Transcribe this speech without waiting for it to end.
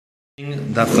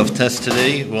Daf Chav test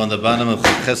today. We're on the bottom of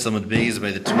Ches Amud Beis by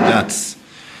the two dots.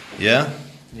 Yeah?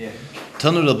 Yeah.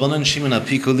 Tanu Rabbanan Shimon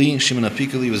Apikuli. Shimon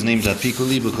Apikuli was named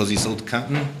Apikuli because he sold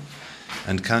cotton,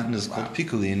 and cotton is called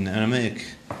pikuli in Aramaic.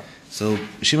 So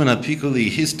Shimon Apikuli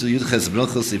histu Yudches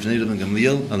Brachos Ifnei Rabban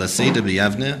Gamliel ala Seder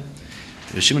b'Yavne.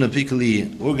 Shimon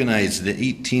Apikuli organized the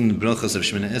 18 brachos of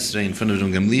Shemona Esrei in front of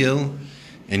Rabban Gamliel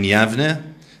in Yavne.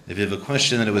 If you have a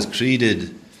question that it was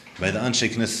created by the Anshe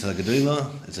Knesset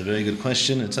HaGedolah, it's a very good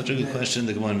question. It's such a good question.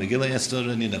 The Gemara in Megillah asked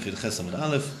already, Dafir Ches Amud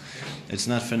Aleph. It's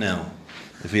not for now.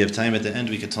 If we have time at the end,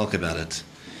 we could talk about it.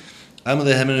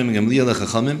 Amalei Hemirim Gamliel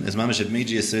HaChachamim, as Mamash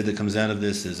Meiji Yesod that comes out of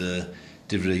this is a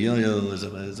Divrei Yoyo, is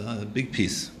a big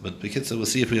piece. But Bekitza, we'll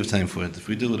see if we have time for it. If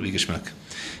we do, it'll be Geshmak.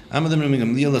 Amalei Hemirim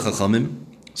Gamliel HaChachamim.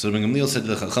 So Rabban Gamliel said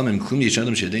to the Chachamim, Klum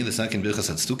Yeshadam Shedei L'Sakin Birchas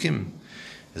HaTztukim.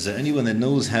 Is there anyone that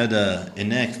knows how to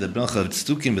enact the bracha of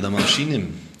Tztukim with Amal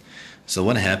Shinim? So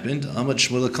what happened? Amad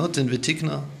Shmuel HaKatan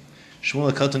v'tikna.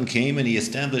 Shmuel HaKatan came and he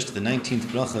established the 19th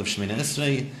bracha of Shemona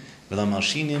Esrei v'lam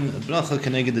Shinim, a bracha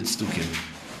keneged tztukim.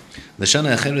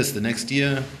 L'shana acheres, the next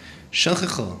year,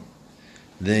 shachacha.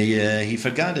 He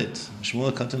forgot it.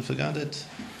 Shmuel HaKatan forgot it.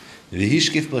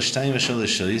 V'hishkif b'shtayim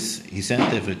v'shalosh shois. He sat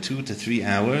there for 2 to 3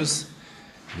 hours.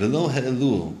 V'lo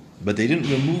ha'elu. But they didn't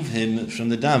remove him from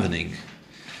the davening.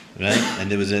 Right? And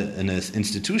there was an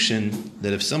institution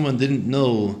that if someone didn't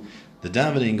know the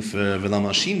davening for V'lam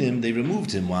Shinim, they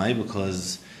removed him. Why?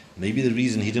 Because maybe the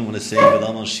reason he didn't want to say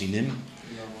V'lam Shinim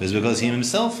was because he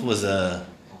himself was a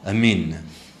min.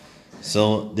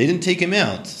 So they didn't take him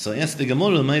out. So I asked the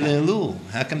Gemara,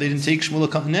 how come they didn't take Shmuel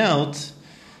HaKatan out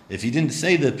if he didn't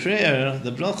say the prayer,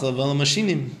 the bracha of V'lam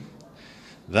Shinim?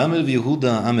 V'amir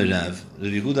Yehuda Amirav.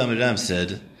 Yehuda Amirav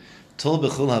said, Tol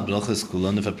b'chol ha-brachos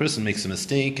kulan, if a person makes a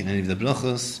mistake in any of the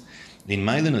brachos, in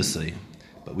mailin osei,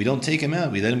 but we don't take him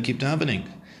out, we let him keep davening.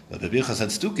 But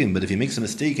if he makes a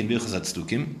mistake in birchas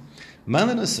hatztukim,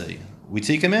 mailin osei, we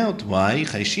take him out. Why?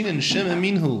 Chayshin shem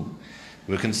aminhu.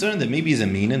 We're concerned that maybe he's a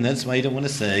min, and that's why you don't want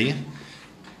to say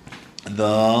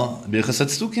the birchas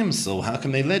hatztukim. So how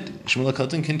can they let Shmuel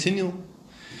HaKatan continue?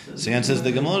 So he answers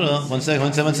the Gemara. One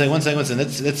second.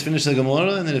 Let's finish the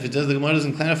Gemara, and then if the Gemara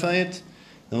doesn't clarify it,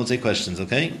 then we'll take questions,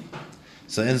 okay?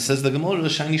 So it says the Gemara,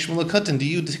 Shani Shmuel HaKatan, do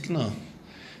you tikna?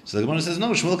 So the Gemara says,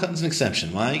 no, Shmuel HaKatan is an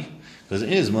exception. Why? Because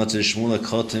it is much as Shmuel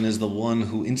HaKatan is the one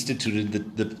who instituted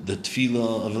the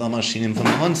tefillah of V'lam Shinim from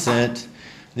the onset.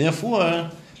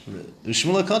 Therefore,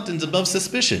 Shmuel HaKatan is above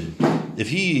suspicion. If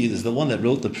he is the one that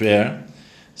wrote the prayer,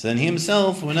 so then he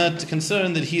himself, we're not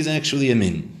concerned that he's actually a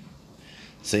min.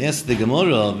 So yes, the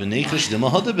Gemara,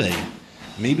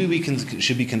 maybe we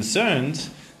should be concerned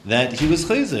that he was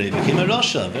chayzer, he became a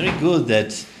rasha. Very good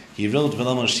that he wrote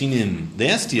V'lam Shinim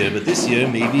last year, but this year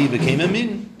maybe he became a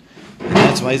min. And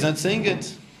that's why he's not saying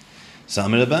it. So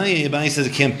Amar Abaye says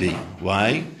it can't be.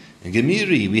 Why? In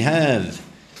Gemiri we have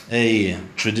a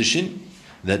tradition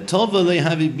that Tova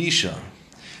lehavi bisha,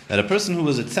 that a person who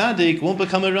was a tzaddik won't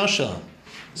become a rasha.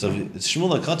 So if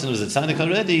Shmuel HaKatan was a tzaddik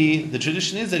already, the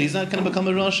tradition is that he's not going to become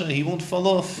a rasha, he won't fall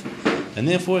off. And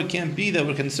therefore it can't be that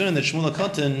we're concerned that Shmuel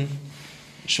HaKatan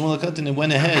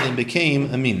went ahead and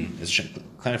became a min. Is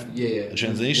a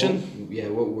translation?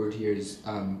 What word here is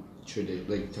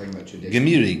like talking about tradition?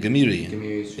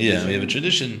 Gemiri. Yeah, we have a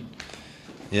tradition.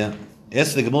 Yeah.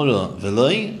 Yes, the Gemara,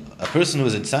 Veloi, a person who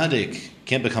is a tzaddik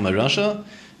can't become a rasha.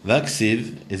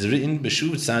 Vaksiv is written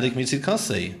b'shuv tzaddik mitzid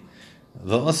kasei.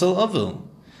 V'asal avil.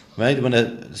 Right? When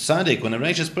a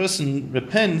righteous person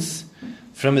repents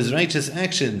from his righteous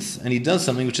actions, and he does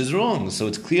something which is wrong. So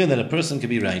it's clear that a person can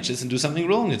be righteous and do something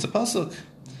wrong. It's a pasuk.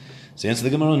 So answer the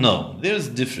Gemara, no. There's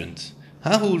different.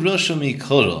 Hahu rasha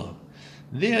mikora.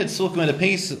 There it's talking about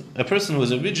a person who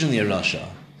was originally a rasha,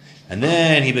 and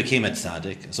then he became a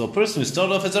tzaddik. So a person who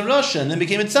started off as a rasha and then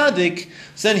became a tzaddik,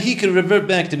 so then he can revert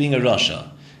back to being a rasha.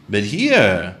 But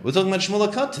here, we're talking about Shmuel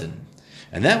HaKatan.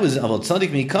 And that was about tzaddik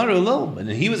mikaro lo, and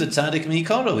he was a tzaddik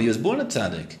mikaro. He was born a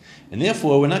tzaddik, and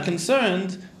therefore we're not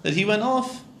concerned that he went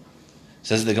off.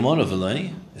 Says the Gemara,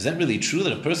 V'lai, is that really true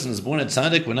that a person is born a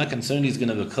tzaddik? We're not concerned he's going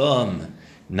to become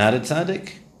not a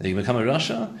tzaddik, that he become a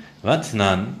rasha.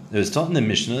 Vatnan, it was taught in the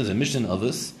Mishnah. There's a Mishnah of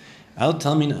us. Al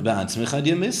talmin ba'atzmecha ad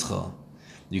yamischa.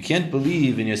 You can't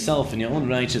believe in yourself and your own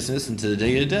righteousness until the day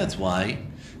of your death. Why?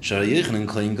 There was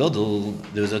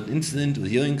an incident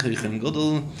with Yoin Kohen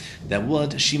Gadol that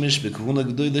what Shimesh B'Kahuna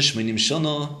Gedolah Shmenim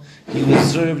Shana, he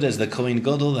was served as the Kohen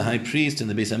Gadol, the high priest in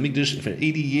the Beis Hamikdash for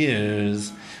 80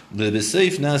 years. The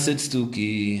B'Seif Naset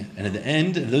Stuki, and at the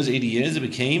end of those 80 years, it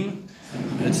became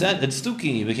a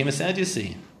Stuki, it became a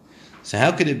Sadducee. So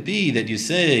how could it be that you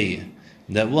say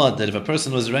that if a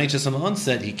person was righteous on the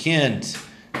onset, he can't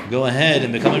go ahead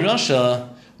and become a Rasha,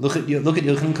 look at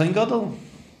Yochanan Kohen Gadol.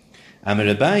 Amar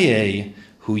Abaye,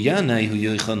 hu Yanai hu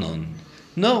Yochanan.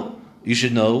 No, you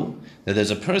should know that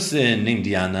there's a person named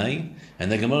Yanai,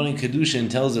 and the Gemara in Kedushin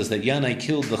tells us that Yanai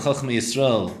killed the Chachmei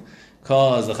Yisrael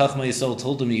because the Chachmei Yisrael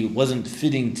told him he wasn't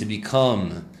fitting to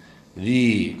become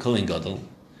the Kohen Gadol.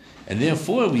 And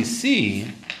therefore we see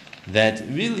that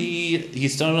really he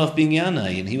started off being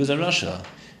Yanai and he was a Rasha.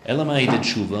 Elamai did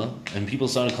Tshuva, and people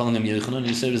started calling him Yochanan, and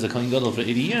he served as a Kohen Gadol for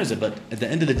 80 years. But at the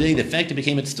end of the day, the fact he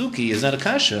became a Tzduki is not a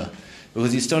Kasha,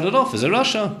 because he started off as a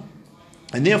Rasha.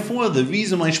 And therefore, the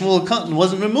reason why Shmuel Cotton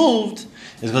wasn't removed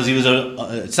is because he was a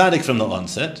tzaddik from the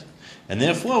onset, and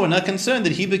therefore we're not concerned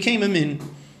that he became a min.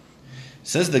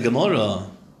 Says the Gemara,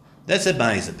 that's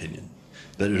Abai's opinion.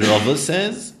 But Rava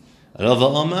says, Rava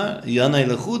Omar, Yanai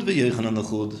lechud v'Yochanan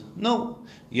lechud. No.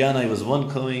 Yanai was one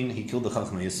Kohen, he killed the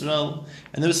Chachmei Yisrael,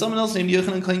 and there was someone else named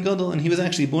Yochanan Kohen Gadol, and he was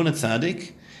actually born a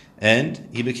tzaddik, and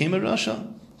he became a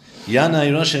Rasha.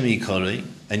 Yanai Rasha mikorei,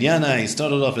 and Yanai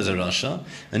started off as a Rasha,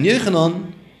 and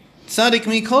Yochanan tzaddik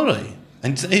mikorei,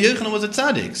 and Yochanan was a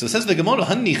tzaddik. So says the Gemara,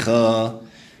 Hanicha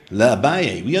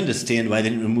la'Abaye. We understand why they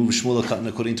didn't remove Shmuel HaKatan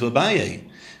according to Abaye,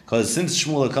 because since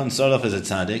Shmuel HaKatan started off as a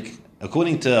tzaddik,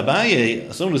 according to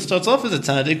Abaye, someone who starts off as a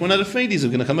tzaddik, we're not afraid he's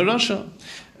going to become a Rasha.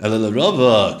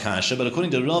 Rava kasha, but according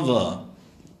to Rava,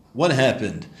 what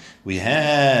happened? We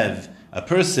have a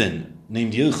person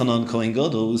named Yochanan Kohen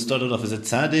Gadol who started off as a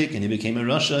tzaddik and he became a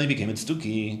Rasha, he became a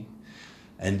tzduki.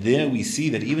 And there we see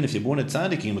that even if you're born a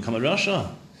tzaddik, you can become a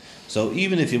Rasha. So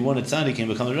even if you're born a tzaddik, you can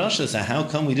become a Rasha. So how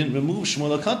come we didn't remove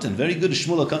Shmuel HaKatan? Very good,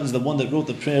 Shmuel HaKatan is the one that wrote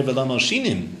the prayer of Elam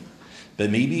Al-Shinim.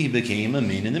 But maybe he became a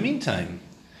min in the meantime.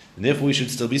 And therefore we should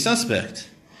still be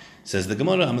suspect. Says the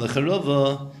Gemara, Amalech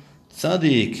Rava,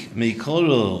 Tzadik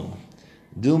Meikoro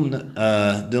Dilma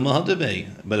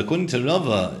Hadabei. But according to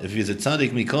Rava, if he's a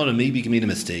Tzadik Meikoro, maybe he made a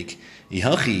mistake.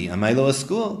 Ihachi, Amailo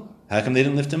Askul. How come they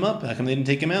didn't lift him up? How come they didn't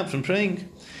take him out from praying?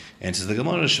 Answers the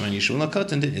Gemara, Shemani Shmuel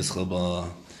HaKatan de Ischalba.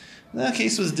 That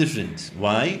case was different.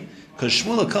 Why? Because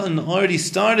Shmuel HaKatan already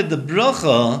started the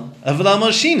bracha of Elam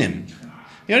Al-Shinim.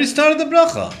 He already started the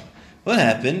bracha. What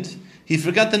happened? He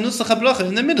forgot the Nusach HaBracha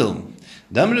in the middle.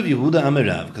 Dam Rav Yehuda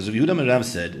Amarav, because Rav Yehuda Amarav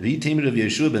said, V'yitem Rav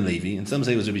Yeshua ben Levi, and some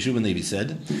say it was Rav Yeshua ben Levi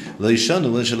said, Lo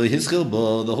yishanu v'shelo hischil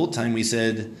bo. The whole time we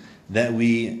said that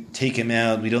we take him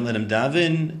out, we don't let him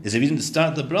daven, is if he didn't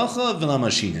start the bracha of Elam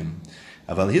Hashinim.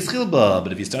 Aval hischil bo,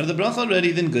 but if he started the bracha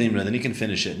already, then goimra, then he can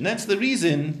finish it. And that's the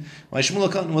reason why Shmuel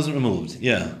HaKatan wasn't removed.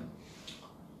 Yeah.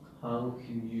 How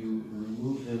can you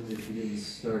remove him if he didn't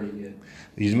start it yet?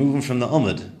 You remove him from the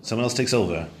Omid. Someone else takes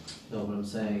over. No, but I'm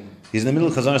saying... He's in the middle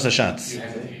of Chazar Sashatz. You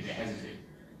hesitate.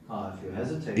 If you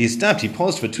hesitate... He stopped. He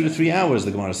paused for 2 to 3 hours,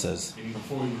 the Gemara says. Even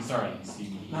before you start, you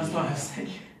see... That's not hesitate.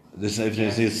 If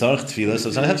there's a Sarch Tefillah, so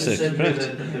it's not Hefsek. Correct.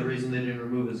 That the reason they didn't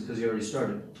remove it is because he already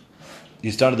started.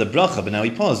 He started the bracha, but now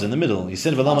he paused in the middle. He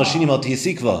said, V'lam Hashinim al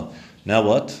tihisikva. Now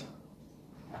what?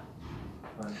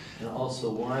 Right. And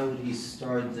also, why would he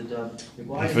start the daven?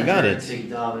 Why He forgot it. take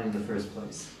daven in the first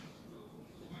place?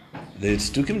 They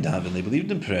stuck him daven. They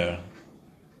believed in prayer.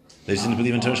 They just didn't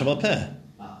believe in Torah Shabbat Peh.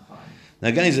 Fine.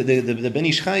 Now, guys, the Ben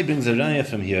Ish Chai brings a raya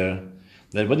from here.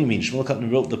 That what do you mean? Shmuel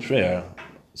HaKatan wrote the prayer.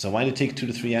 So why did it take 2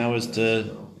 to 3 hours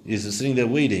to? He's sitting there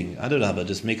waiting. Adarabba,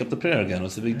 just make up the prayer again.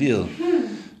 What's the big deal?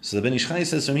 So the Ben Ish Chai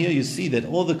says from here you see that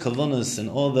all the kavanas and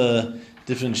all the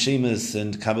different shemas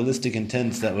and kabbalistic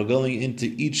intents that were going into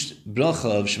each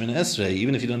bracha of Shemoneh Esrei,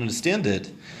 even if you don't understand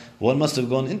it, one must have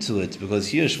gone into it, because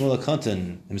here Shmuel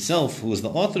HaKatan himself, who was the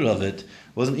author of it,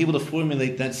 wasn't able to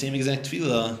formulate that same exact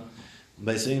tefillah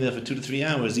by sitting there for 2 to 3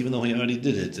 hours, even though he already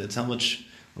did it. That's how much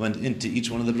went into each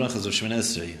one of the brachas of Shemoneh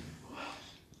Esrei.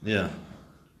 Yeah.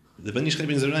 The Ben Ish Chai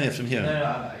brings a raya from here. No,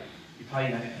 you're probably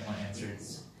not going to want to answer.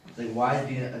 It's like, why is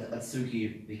being a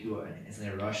tzuki make you isn't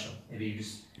there a Russian? Maybe you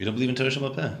just... You don't believe in Torah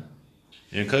Shabbat Peh?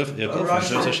 You're a kof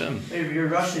Russian. Hashem. Maybe you're a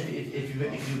Russian if you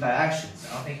do bad actions.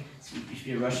 I don't think you should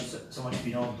be a Russian so much if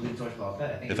you don't believe in Torah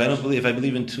Shabbat Peh. If I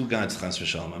believe in 2 gods, chas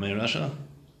v'shalom, am I a Rasha?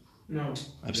 No.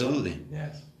 Absolutely.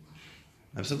 Yes.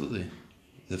 Absolutely.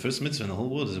 The first mitzvah in the whole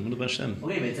world is Emunah B'Hashem.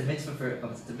 Okay, but it's a mitzvah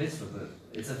but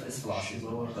it's a philosophy as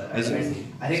well. But I Is it?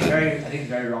 think it's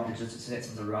very wrong to just say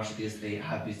someone's a Russian because they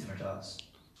have these different jobs.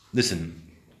 Listen,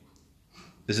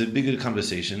 there's a bigger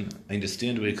conversation. I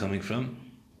understand where you're coming from.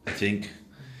 I think,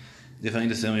 if I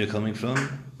understand where you're coming from,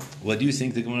 what do you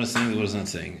think the Gemara is saying, the Gemara is not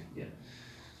saying? Yeah.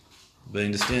 But I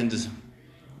understand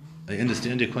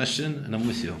your question, and I'm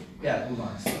with you. Yeah, move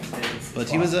on. But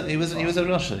he was a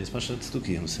Rasha. He's Pashat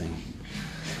Stuki, I'm saying.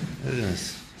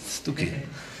 Yes, Stuki.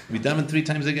 We davened 3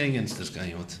 times a day against this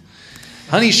guy.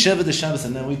 Hani Sheva the Shabbos,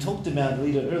 and now we talked about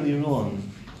earlier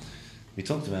on We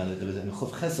talked about it. There was in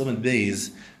Chof Ches and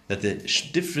Beis that the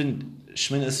different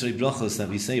Shemona Esrei brachos that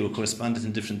we say were correspondent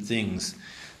in different things.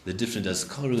 The different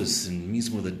askarus and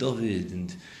Mizmor the David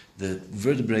and the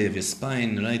vertebrae of your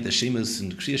spine, right? The Shemus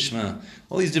and Kriya Shema,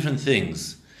 all these different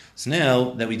things. So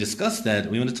now that we discussed that,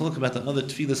 we want to talk about the other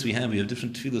tefillas we have. We have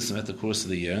different tefillas throughout the course of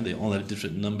the year. They all have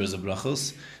different numbers of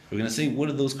brachos. We're going to say, what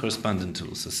are those correspondent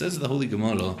to? So says the Holy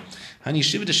Gemara, Hani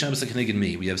Shivit Shabbos HaKeneged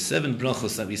Mi. We have 7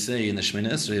 brachos that we say in the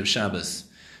Shemona Esrei of Shabbos.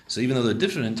 So even though they're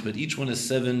different, but each one is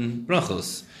 7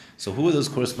 brachos. So who are those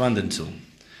correspondent to?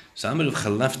 So Amar of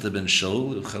Chalafta ben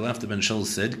Shol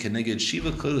said, Keneged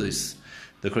Shiva Kolis.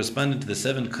 The correspondent to the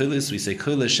 7 kolis, we say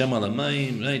Kol Hashem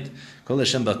Alamayim, right? Kol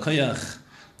Hashem B'Koyach.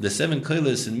 The 7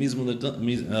 kolis in Mizmor,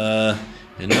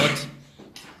 in what?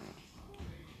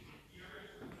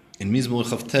 In Mizmor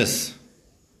Chavtes.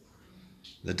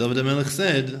 The David HaMelech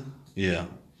said, yeah,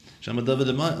 Shama David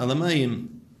Alamayim,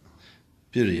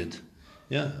 period.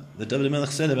 Yeah, the David HaMelech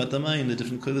said about the Mayim, the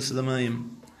different kolis of the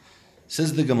Mayim.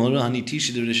 Says the Gemara, Hani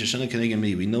Tishi de Rosh Hashanah Keneged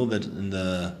Mi. We know that in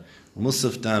the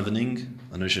Musaf davening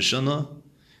on Rosh Hashanah,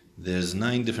 there's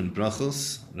 9 different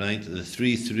brachos, right? The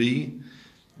 3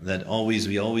 that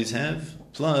we always have,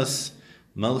 plus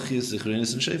Malchus,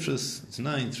 Zichronis, and Shefras. It's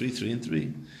 9, 3, and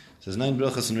 3. So there's 9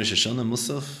 brachos in Rosh Hashanah,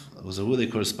 Musaf. Was who they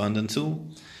correspondent to.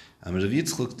 Rav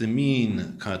Yitzchok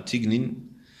Demin Kartignin.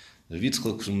 Rav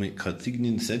Yitzchok from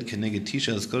Kartignin said, Keneged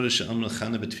Tisha Azkora She'amra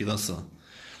Chana B'Tfilasa.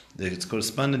 It's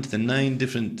correspondent to the 9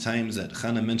 different times that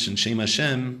Chana mentioned Shem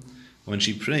Hashem when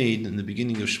she prayed in the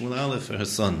beginning of Shmuel Aleph for her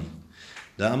son.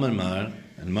 The Amar Mar,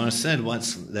 and Mar said,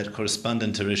 what's that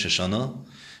correspondent to Rosh Hashanah?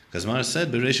 Because Mar said,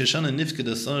 B'Rosh Hashanah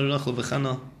nifkeda Sarah Rachel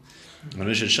v'Chana. On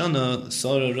Rosh Hashanah,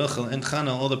 Sarah, Rachel, and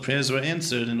Chana, all the prayers were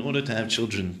answered in order to have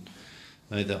children.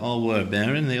 Right? They all were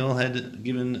barren. They all had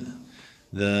given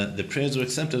the prayers were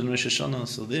accepted in Rosh Hashanah.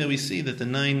 So there we see that the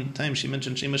 9 times she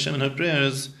mentioned Shem Hashem in her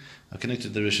prayers are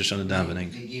connected to the Rosh Hashanah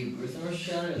davening. They gave birth in Rosh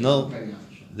Hashanah? No,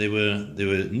 they were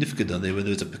nifkeda. There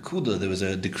was a pekuda. There was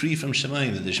a decree from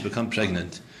Shemayim that they should become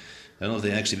pregnant. I don't know if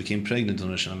they actually became pregnant on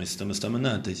Rosh Hashanah.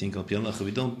 Not. I think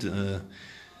we don't.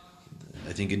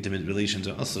 I think intimate relations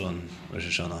are also on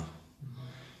Rosh Hashanah.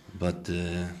 But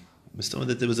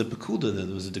that there was a pekuda, that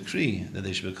there was a decree that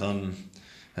they should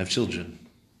have children.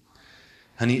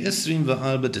 Hani esrim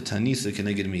va'arba tanisa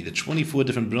keneged mi. The 24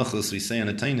 different brachos we say on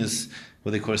a tainus,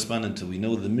 what they correspond to. We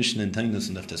know the Mishnah in tainus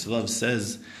and Daf Tesvav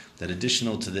says that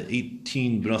additional to the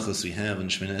 18 brachos we have in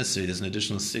Shemona Esrei, there's an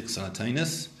additional 6 on a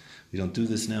tainus. We don't do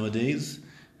this nowadays.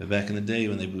 But back in the day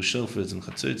when they blew shofars and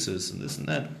chatzotzes and this and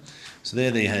that, so there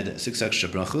they had 6 extra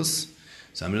brachos.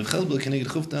 So Amir Chelbel keneged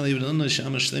chufta le'ivdonna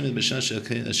she'amar shleimet b'shah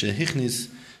she'hichnis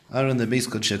aron the beis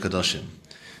kodesh kadashim.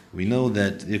 We know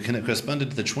that it corresponded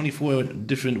to the 24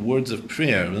 different words of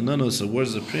prayer. So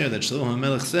words of prayer that Shlomo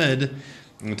HaMelech said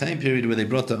in the time period where they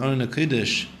brought the Aron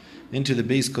HaKodesh into the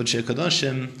Beis Kodesh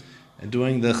Kodashim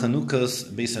during the Chanukas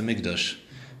Beis HaMikdash.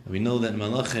 We know that in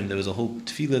Malachim there was a whole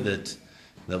tefillah that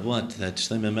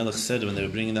Shlomo HaMelech said when they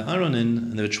were bringing the Aron in,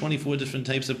 and there were 24 different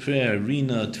types of prayer: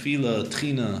 Rina, Tefillah,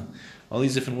 Tchina, all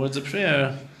these different words of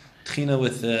prayer. Tchina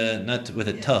with not with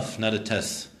a tough, not a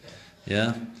tes.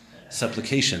 Yeah.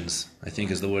 Supplications, I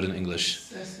think is the word in English.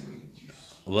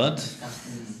 What?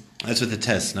 That's with a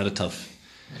test, not a tough.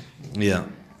 Yeah.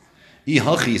 So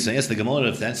I asked the Gemara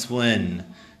if that's why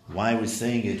we're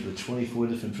saying it with 24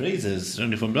 different phrases,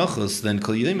 24 brachos, then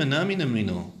kol yom nami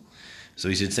namrino. So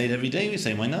we should say it every day. We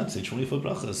say, why not? Say 24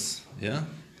 brachos. Yeah?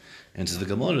 And to the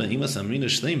Gemara, imas amrina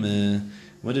shleime,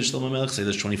 what did Shlomo Melech say?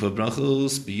 There's 24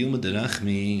 brachos, biyuma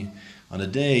derachmi, on a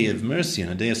day of mercy, on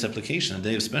a day of supplication, a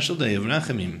day of special day of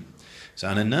rachamim. So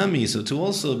ananami, so to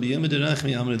also biyum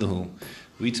derachmi amridahu.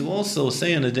 We to also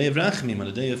say on a day of rachamim, on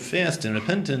a day of fast and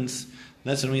repentance.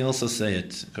 That's when we also say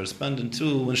it, correspondent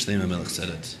to when Shlomo Melech said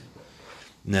it.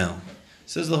 Now,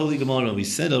 says the Holy Gemara, we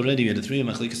said already we had 3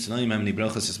 machlikas tanaim, how many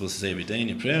brachos you're supposed to say every day in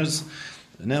your prayers.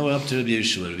 And now we're up to Rabbi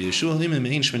Yeshua. Rabbi Yeshua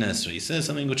mein Shemona Esrei. He says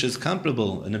something which is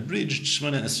comparable, an abridged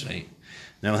Shemona Esrei.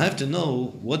 Now I have to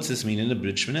know what's this mean in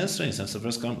abridged Shemona Esrei. So that's the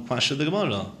first question of the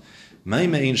Gemara. Mai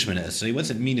mein Shemona Esrei. What's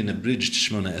it mean in abridged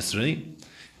Shemona Esrei?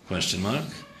 Question mark.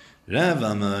 Rav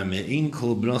Amar mein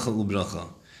kol bracha ubracha.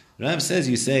 Rav says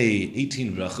you say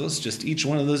 18 brachos. Just each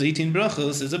one of those 18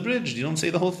 brachos is abridged. You don't say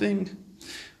the whole thing.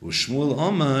 Ushmuel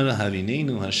Amar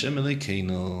havinenu Hashem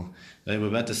Elokeinu. Right, we're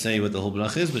about to say what the whole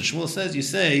bracha is, but Shmuel says you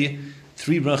say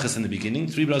 3 brachas in the beginning,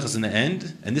 3 brachas in the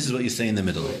end, and this is what you say in the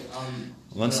middle.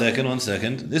 One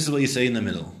second. This is what you say in the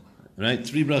middle. Right?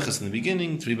 3 brachas in the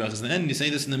beginning, 3 brachas in the end. You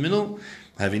say this in the middle.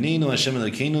 Havinenu Hashem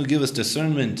Elokeinu, give us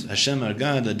discernment. Hashem our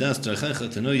God, adas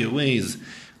drachecha, to know your ways.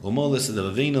 Umolis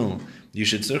adavavenu, You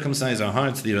should circumcise our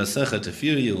hearts, lirasecha, to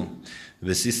fear you,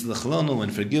 v'sislach lanu,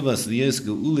 and forgive us, liyes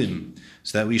geulim,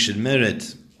 so that we should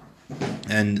merit,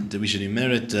 and that we should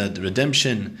merit the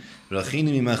redemption.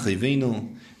 Rachinu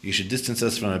mimachayvenu, you should distance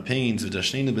us from our pains,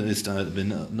 v'dashnenu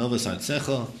b'novas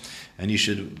artzecha, and we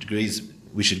should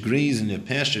graze in your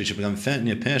pasture, we should become fat in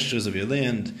your pastures of your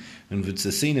land, and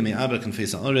v'tzasinu me'abra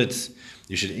confesa oretz,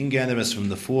 you should ingather us from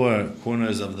the four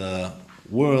corners of the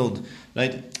world,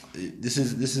 right? This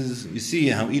is you see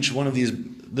how each one of these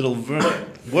little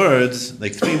words,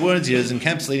 like 3 words here, is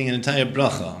encapsulating an entire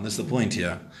bracha. And that's the point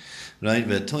here, right?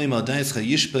 Right,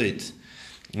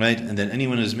 and that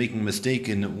anyone who's making a mistake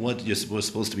in what you're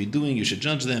supposed to be doing, you should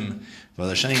judge them. And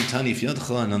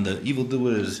on the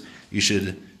evildoers, you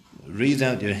should raise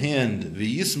out your hand.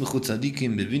 The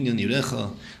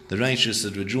righteous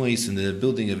should rejoice in the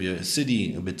building of your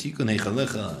city, and in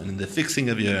the fixing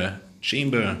of your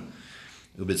chamber,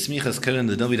 and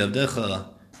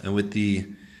with the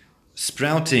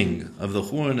sprouting of the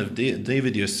horn of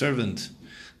David your servant,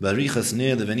 and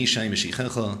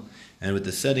with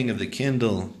the setting of the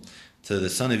candle to the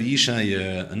son of Yishai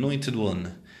your anointed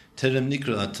one.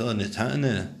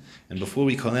 And before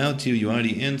we call out to you, you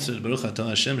already answered. Baruch atah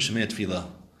Hashem shemei tefillah.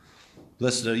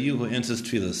 Blessed are you who answers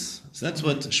tefillahs. So that's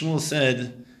what Shmuel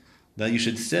said that you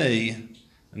should say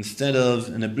instead of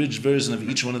an abridged version of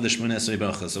each one of the Shmoneh Esrei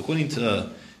brachas. So according to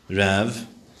Rav,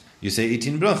 you say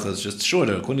 18 brachas, just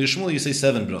shorter. According to Shmuel, you say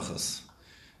 7 brachas.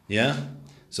 Yeah?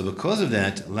 So because of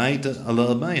that, Laita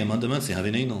Allah Abayim Adamatzi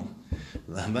Havinenu.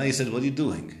 Abayi said, what are you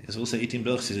doing? You're supposed to say 18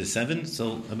 brachas, he said 7.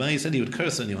 So Abayi said he would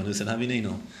curse anyone who said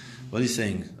Havinenu. What are you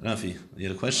saying? Rafi, you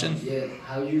had a question? Yeah,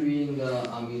 how are you reading the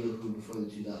Amiluhu before the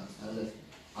 2 dots? How is it?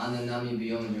 Ananami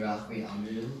biyom dirachmi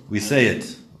Amiluhu? We say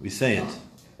it.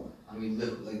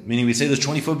 Meaning we say there's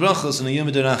 24 brachos in a Yom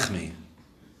Derachmi.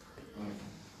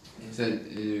 Is it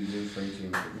referring to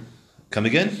Yom Kippur? Come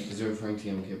again? Is it referring to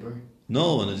Yom Kippur?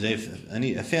 No, on a day,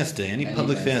 a fast day, any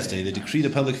public fast day. They decreed a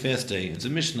public fast day. It's a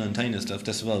Mishnah and Tainus stuff.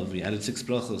 That's why we added 6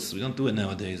 brachos. We don't do it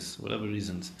nowadays, whatever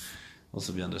reasons.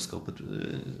 Also beyond our scope, but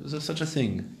is there such a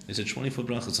thing? They said 24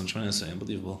 brachos on Shmoneh Esrei,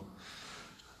 unbelievable.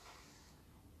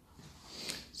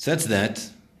 Says that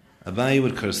Abayi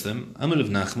would curse them. Amar Rav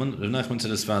Nachman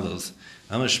said as follows: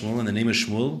 Amar Shmuel, in the name of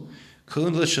Shmuel,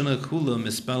 Kol Lashana Kula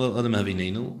Mispalel Adam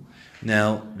Havinenu.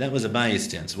 Now that was Abayi's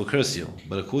stance. We'll curse you,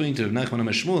 but according to Rav Nachman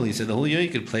Amar Shmuel, he said the whole year you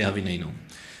could play Havinenu.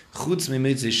 Chutz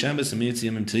me'Mitzvei Shabbos and Mitzvei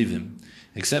Yom Tovim,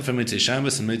 except for Mitzvei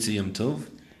Shabbos and Mitzvei Yom Tov.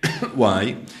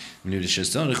 Why? Because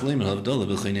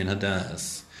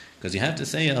you have to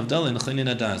say Havdalah in Chonin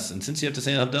Hadas, and since you have to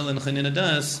say Havdalah in Chonin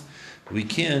Hadas, we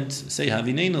can't say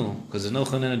Havinenu because there's no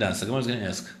Chonin Hadas. The Gemara is going to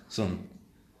ask soon.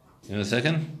 You know a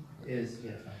second? Is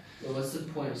yeah. Well, what's the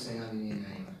point of saying Havinenu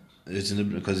anyway? It's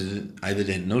because either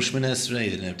they didn't know Shmoneh Esrei, they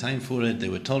didn't have time for it, they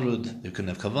were Torud, they couldn't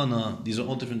have Kavanah. These are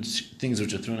all different things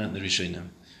which are thrown out in the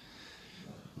Rishonim.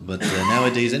 But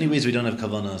nowadays, anyways, we don't have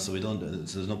kavanah, so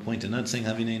so there's no point in not saying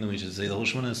Havinenu. We should say the whole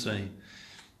Shmoneh Esrei.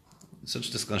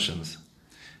 Such discussions.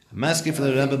 Maski for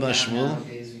the Rebbe Bar Shmuel.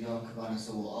 Nowadays we don't have kavanah,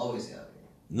 so we'll always have it.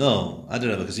 No,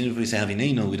 Adarabah, because even if we say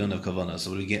Havinenu, we don't have kavanah,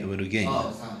 so what do we gain? Oh,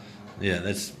 it's not. Yeah,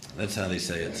 that's how they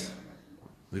say it.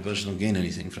 We both don't gain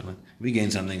anything from it. We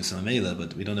gain something, some Mela,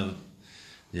 but we don't have.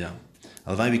 Yeah,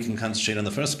 Alvai we can concentrate on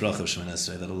the first brach of Shmoneh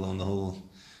Esrei, let alone the whole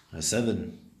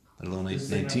 7. Let alone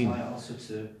 19. Also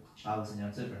to Shabbos and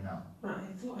Yom Tov or no? Right, I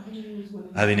thought Havinenu was when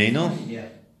Havinenu? Yeah.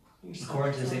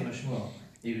 According to the same Shmuel,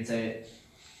 you could say it.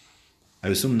 I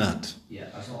assume not. Yeah,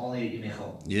 I assume only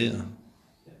Yimechol. Yeah,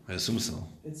 I assume so.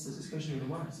 it's a discussion of the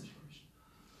one situation.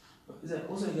 But is that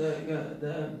also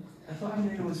the I thought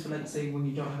Havinenu was for like say when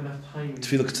you don't have enough time.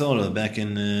 Tefillah K'torah back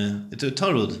in it's a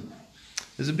Torud.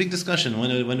 There's a big discussion when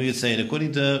we would say it.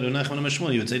 According to Rav Nachman and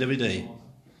Shmuel, you would say it every day.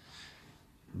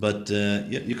 But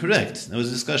you're correct. There was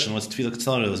a discussion. What's Tefillah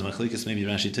K'tzara? It was Machlekes, maybe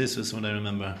Rashi Tosfos, what I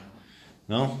remember.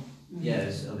 No?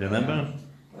 Yes. Remember?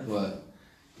 What?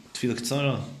 Tefillah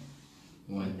K'tzara?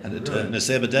 When?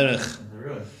 Nesei B'derech. The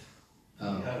roof.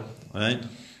 Oh. Right?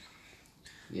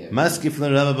 Yeah. Maskif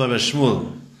Rabbi Bar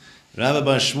Shmuel. Rabbi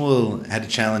Bar Shmuel had to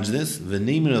challenge this.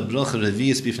 V'nimir bracha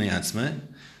revi'is b'fnei atzmai.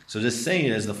 So just say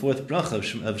it as the 4th bracha of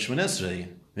Shmoneh Esrei.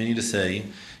 We need to say,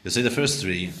 you'll say the first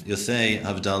 3, you'll say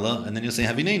Havdalah, and then you'll say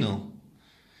Havinenu.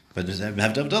 But have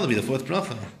Havdalah be the 4th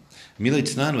bracha. Milei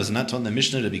Tnan was not taught in the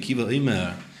Mishnah. Rabbi Kiva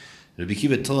Omer. Rabbi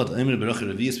Kiva taught Omer bracha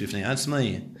revi'is b'fnei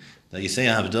atzmai that you say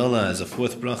Havdalah as a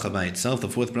 4th bracha by itself, the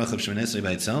 4th bracha of Shmoneh Esrei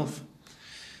by itself.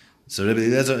 So Rabbi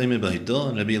Eliezer Omer b'Hiddah,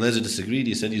 and Rabbi Eliezer disagreed.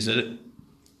 He said you said it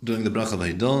during the bracha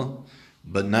b'Hiddah,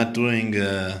 but not during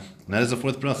not as a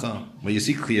 4th bracha, where you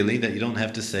see clearly that you don't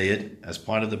have to say it as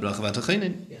part of the bracha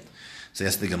v'atachinin. Yeah. So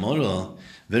yes, the Gemara,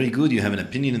 very good, you have an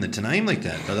opinion in the Tanaim like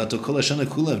that.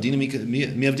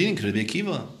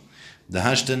 The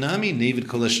Hashtanami, David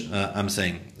Kolash, I'm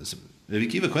saying, Rabbi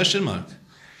Akiva, question mark.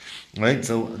 Right,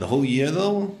 so the whole year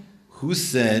though, who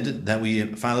said that we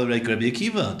follow like Rabbi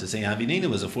Akiva to say Havinenu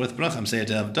was a fourth bracha? I'm saying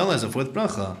to Havdalah as a fourth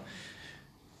bracha.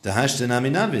 The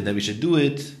Hashtanami Navid, that we should do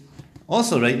it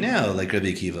also right now like Rabbi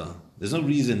Akiva. There's no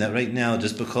reason that right now,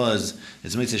 just because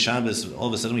it's Mitzvah Shabbos, all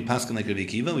of a sudden we paskin like Rabbi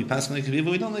Akiva, we paskin like Rabbi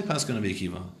Akiva, we don't like paskin Rabbi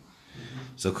Akiva.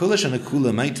 So Kolash and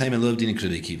Akula, my time I love dining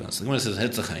Rabbi Akiva. So the Gemara says,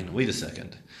 Hetzachain, wait a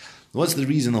second. What's the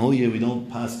reason the whole year we don't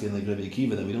paskin like Rabbi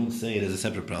Akiva, that we don't say it as a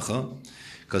separate bracha?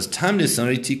 Because Tamnis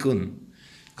Sari Tikkun.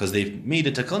 Because they made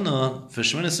a takana for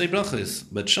Shemana Sei brachas,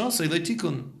 but Shasei like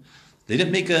Tikkun. They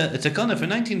didn't make a takana for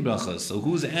 19 brachas. So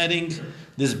who's adding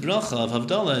this bracha of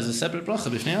Havdalah as a separate bracha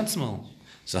b'fnei atzmo?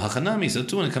 So Hachanami, so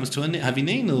too, when it comes to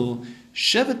Havinenu,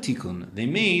 Sheva Tikkun, they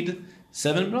made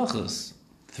 7 brachas.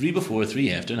 3 before, 3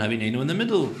 after, and Havinenu in the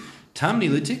middle. Tamni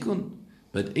le Tikkun.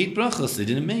 But 8 brachas they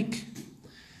didn't make.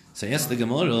 So yes, the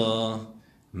Gemara,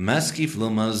 Maskif lo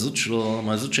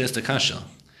Mazutra is the Kasha.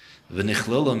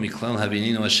 V'nichlolo miklal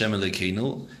Havinenu Hashem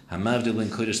Elokeinu, hamavdil ben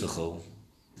kodesh l'chol.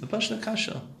 The Pashta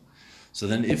Kasha. So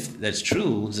then, if that's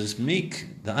true, just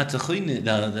make the Atachon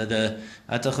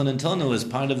and Tono as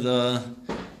part of the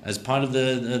what's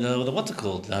it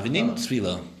called? The Havinenu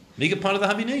Tefillah. Make it part of the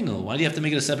Havinenu. Why do you have to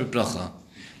make it a separate bracha?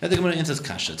 I think Gemara answers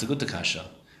Kasha. It's a good Kasha.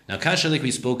 Now Kasha, like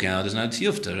we spoke out, is not a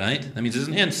tiyufta, right? That means there's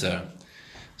an answer.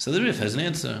 So the Rif has an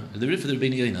answer. The Rif of the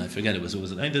Rebbeinu Yonah, I forget it was.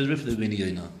 The Rif of the Rebbeinu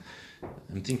Yonah.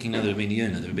 I'm thinking of the Rebbeinu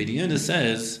Yonah. The Rebbeinu Yonah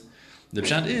says the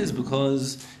pshat is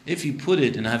because if you put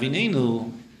it in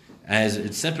Havinenu as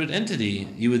its separate entity,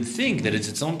 you would think that it's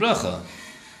its own bracha.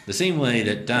 The same way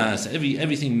that Das,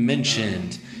 everything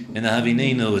mentioned in the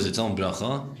Havinenu is its own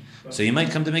bracha. So you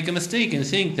might come to make a mistake and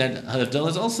think that Havdalah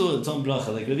is also its own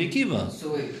bracha, like Rabbi Akiva.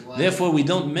 So wait, why? Therefore, we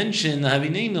don't mention the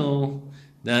Havinenu,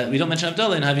 we don't mention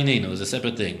Havdalah in Havinenu as a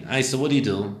separate thing. So what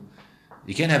do?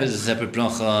 You can't have it as a separate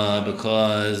bracha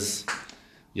because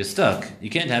you're stuck. You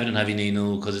can't have it in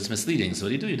Havinenu because it's misleading. So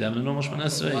what do? You'd have it in normal Shemana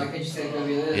Esrei. Why can't you say Rabbi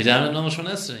Eliezer? You'd have it in normal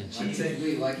Shemana Esrei.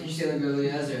 Why can't you say Rabbi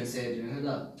Eliezer and say it during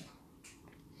Hadah?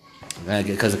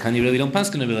 Because the Kani really don't pass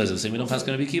Rabbi Eliezer. Same we don't pass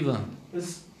Rabbi Akiva.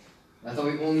 I thought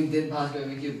we only did pass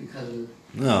Rabbi Akiva because of...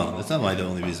 No, that's not why the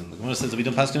only reason. The Gemara says that we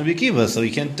don't pass Rabbi Akiva, so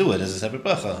you can't do it as a separate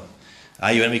bracha.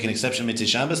 You want to make an exception Mitzvah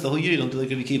Shabbos the whole year? You don't do like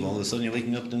Rabbi Akiva. All of a sudden you're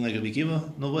waking up doing like Rabbi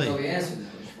Akiva? No way. No, we answered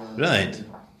that. Right.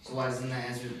 So why doesn't that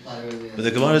answer apply to Rabbi Eliezer? But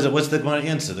the Gemara is, what's the Gemara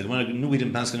answer? The Gemara knew we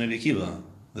didn't pass Rabbi Akiva.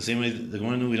 The same way the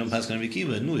Gemara knew we don't pass Rabbi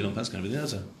Akiva, knew we don't pass Rabbi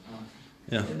Eliezer.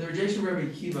 Yeah. And the rejection of Rabbi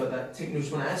Akiva that taking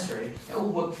Shemana Esrei, that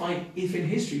would work fine if in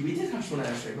history we did have Shemana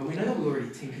Esrei, but we know that we already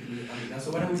tinkered with it.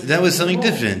 So why don't we? That was something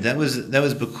different. That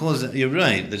was because you're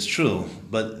right. That's true.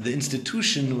 But the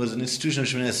institution was an institution of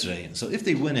Shemana Esrei. So if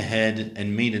they went ahead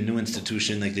and made a new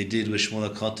institution like they did with Shmuel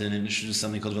HaKatan and introduced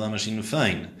something called V'lam Hashin,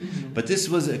 fine. Mm-hmm. But this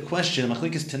was a question.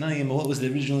 Machlekes Tanaim. What was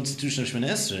the original institution of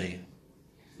Shemana Esrei?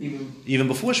 Even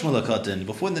before Shmuel HaKatan,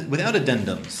 without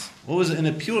addendums. What was it in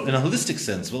a holistic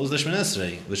sense? What was the Shemana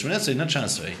Esrei? The Shemana Esrei, not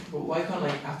Shas Esrei. But why can't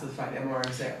after the fact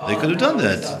MRM say? They could have done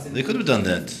that. They could have done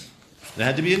that. There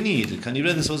had to be a need. Kani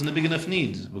read this wasn't a big enough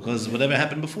need because whatever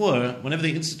happened before, whenever they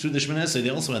instituted the Shemana Esrei,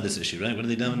 they also had this issue, right? What did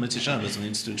they do in Mitzvah Shabbos when they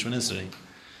instituted Shemana Esrei?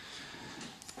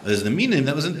 As the meaning,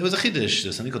 it was a chiddush.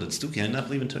 There's something called it Stuki. I not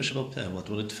believe in Tershel Peh. What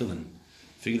would it fill in?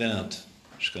 Figure that out.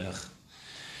 Shkayach.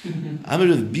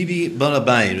 Amir of Bibi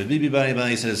Barabai. Rav Bibi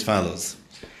Barabai said as follows: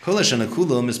 the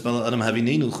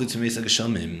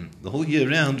whole year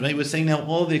round, right? We're saying now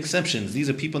all the exceptions. These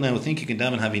are people now who think you can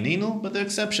daven Havinenu, but they're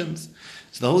exceptions.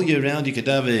 So the whole year round you can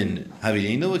daven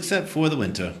Havinenu except for the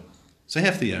winter. So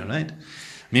half the year, right?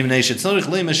 Because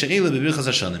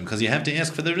you have to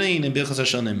ask for the rain in Birchas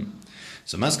Hashanim.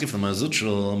 So Maskef from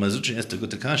Mazutra asked a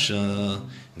good kasha.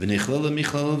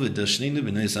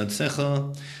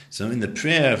 So in the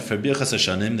prayer for Birchas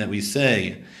Hashanim that we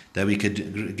say that we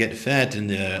could get fat in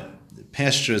the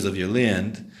pastures of your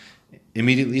land,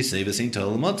 immediately say V'sein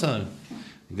Talamatar.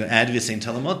 Add V'sein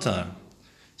Talamatar.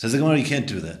 Says the Gemara, you can't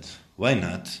do that. Why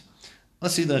not?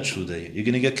 You're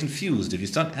going to get confused. If you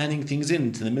start adding things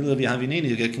into the middle of your Havinenu,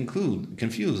 you get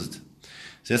confused.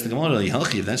 So that's the Gemara,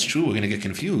 if that's true, we're going to get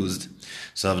confused.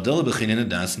 So Havdalah b'chinin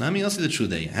adas, nami also the true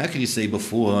day. How can you say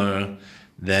before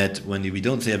that when we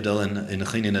don't say Havdalah in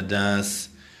chinin adas,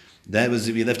 that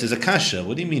was we left as a kasha?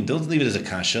 What do you mean? Don't leave it as a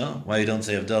kasha. Why you don't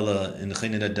say Havdalah in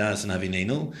chinin adas and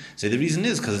Havinenu? Say the reason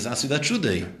is because it's asu that true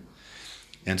day.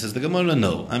 And says the Gemara,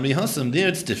 no. Amri Hasam, there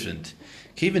it's different.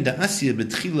 Kevin da asya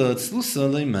betchila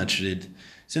tzlusa loy matrid.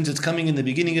 Since it's coming in the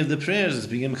beginning of the prayers, it's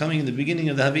coming in the beginning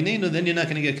of the Havinenu, then you're not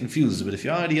going to get confused. But if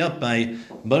you're already up by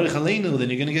Baruch Aleinu, then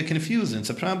you're going to get confused, and it's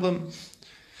a problem.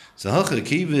 So since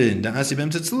it's in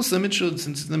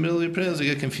the middle of your prayers, you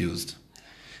get confused.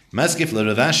 Maskif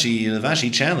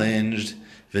Ravashi challenged,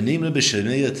 V'nimra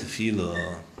b'shemei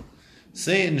tefillah.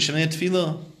 Say it in Shemei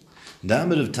tefillah. The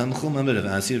Amir of Tanchum, Amir of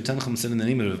Asi, of Tanchum said in the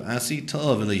name of Asi,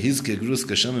 Tov Elihizke Gvurus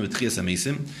Kashamim B'tchias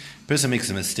Amesim. Person makes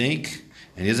a mistake,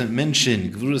 and he doesn't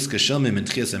mention Gvurus Kashamim and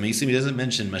Tchias Amesim. He doesn't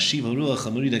mention Mashiv Ruach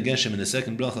Hamurida Geshem in the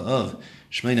second bracha of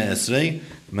Shmeina Esrei.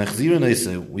 Machzir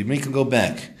Neisei. We make him go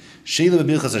back. Sheila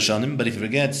B'Birchas Hashanim, but if he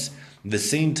forgets the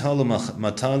same Talu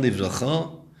Matal Livracha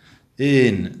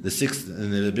in the sixth, in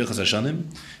the Birchas Hashanim,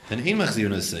 then Ein Machzir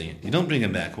Neisei. You don't bring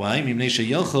him back. Why? Mimnei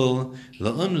Sheyachol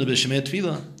La'un B'Shemei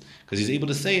Tefillah. Because he's able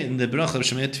to say it in the bracha of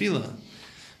Shemei Tefillah.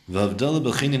 V'avdallah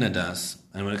b'chinin adas.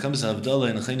 And when it comes to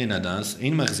Avdallah and chinin adas,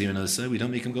 ein machzir nasa, we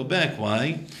don't make him go back.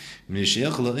 Why? Because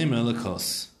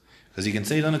he can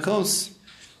say it on a kos.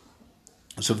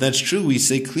 So if that's true, we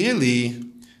say clearly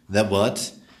that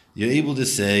what? You're able to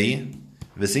say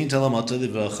v'sein talamata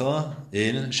livracha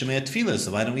in Shemei Tefillah.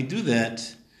 So why don't we do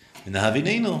that in the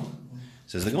Havinenu?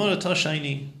 Says the Gemara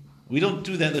Tashaini. We don't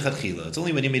do that lechatchila. It's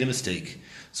only when you made a mistake.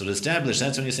 So to establish,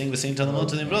 that's when you're saying the same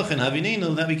talamot and bracha and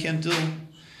havinenu, that we can't do.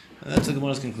 That's the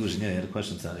Gemara's conclusion. Yeah, you had a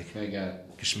question, Tzadik. I got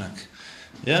it. Geschmack.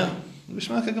 Yeah,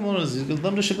 Geschmack of Gemaras. You can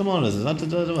lumdish Gemaras. It's not the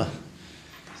dava.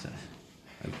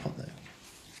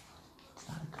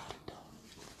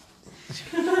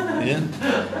 Yeah.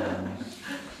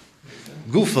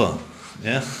 Gufa.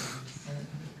 Yeah.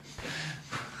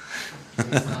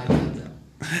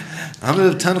 Amr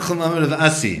of Tanchum, Amr of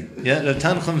Asi. Yeah, Rav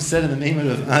Tanchum said in the name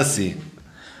of Asi.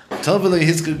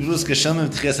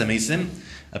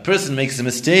 A person makes a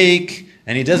mistake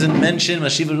and he doesn't mention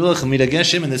Mashiva Ruach Hamida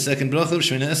Geshem in the second bracha of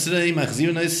Shemina Esrei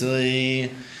Machzir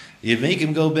Neisei. You make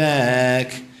him go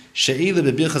back. Sheila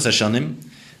b'Birchas Hashanim,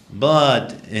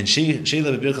 but in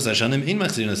Sheila b'Birchas Hashanim in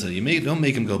Machzir Neisei. You don't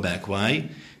make him go back. Why?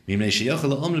 Mimnei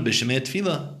Sheyachol La'omr b'Shemei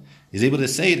Tefillah. He's able to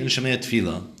say it in Shemei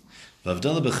Tefillah.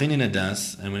 V'Avdallah b'Chinin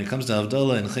Adas, and when it comes to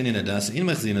Avdallah and Chinin Adas in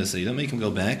Machzir Neisei, you don't make him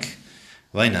go back.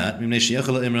 Why not?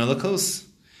 Because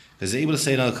they're able to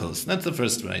say it al kos. That's the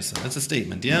first brisa. That's a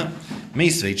statement, yeah?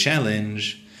 Meisvei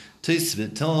challenge. A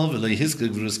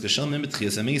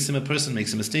person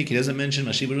makes a mistake. He doesn't mention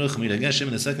Mashiv Ruach Hamida Geshem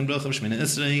in the second bracha of Shemina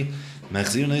Esrei.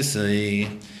 Machzir Neisei.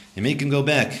 You make him go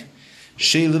back.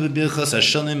 Sheila b'Birchas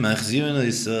Hashanim Machzir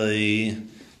Neisei.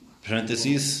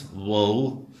 Parentheses.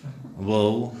 Whoa.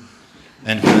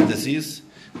 And parentheses.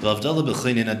 V'avdallah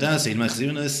b'chinin adas ein machzir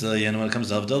neisei. And when it comes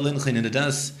to avdallah and chinin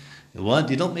adas, what?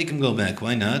 You don't make him go back.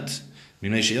 Why not? He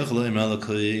can make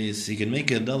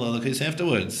a avdallah alakos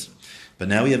afterwards. But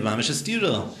now we have mamash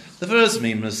astira. The first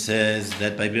memra says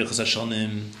that by birchas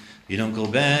hashanim you don't go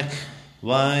back.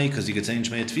 Why? Because you could say in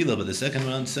Shmei Tefillah. But the second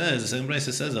round says, the second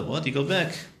brisa says that what? You go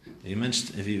back. You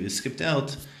mentioned if you skipped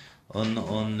out on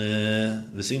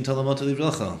v'sein talamot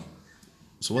livracha.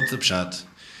 So what's the pshat?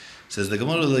 Says the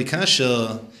Gemara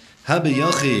Leikasha Habe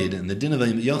Yachid, and the din of a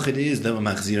Yachid is that we're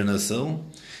machzir naso.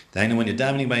 Dainu, when you're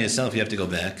davening by yourself, you have to go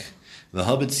back. The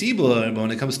Habit Tzibur, but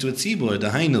when it comes to a Tzibur,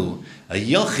 Dainu, a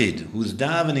Yachid who's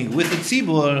davening with a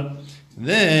Tzibur,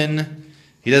 then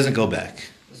he doesn't go back.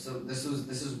 So this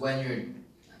is when you're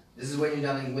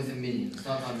davening with a minion. It's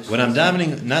not when I'm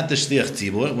davening, not the Shliach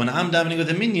Tzibur, when I'm davening with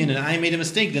a minion and I made a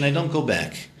mistake, then I don't go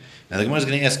back. Now the Gemara is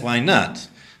going to ask why not.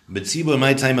 But tzibur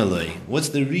my time aloi. What's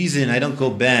the reason I don't go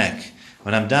back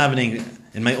when I'm davening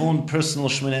in my own personal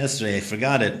Shemina Esrei? I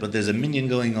forgot it, but there's a minyan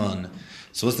going on.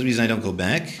 So what's the reason I don't go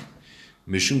back?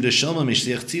 Mishum deshama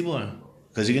mishliach tzibur.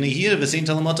 Because you're going to hear v'sein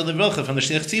talamata livracha from the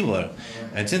shliach tzibur.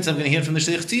 And since I'm going to hear from the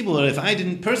shliach tzibur, if I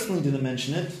didn't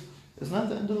mention it, it's not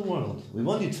the end of the world. We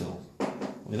want you to.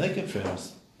 We like your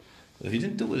prayers. But if you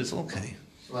didn't do it, it's okay.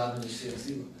 So what happened to shliach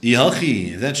tzibur?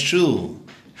 Yachi, that's true.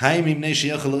 So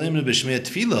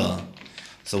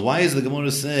why does the Gemara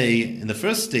say in the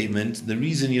first statement the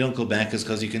reason you don't go back is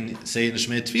because you can say it in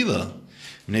Shmei Tefillah?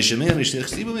 The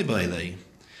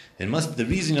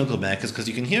reason you don't go back is because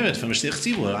you can hear it from a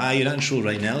Shliach Tzibur. You're not in shul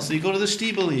right now, so you go to the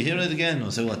shtibel, you hear it again.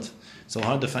 Or so what? So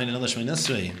hard to find another Shmei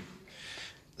Esrei.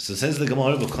 So says the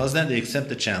Gemara, because that they accept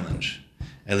the challenge.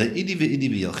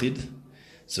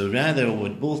 So rather we're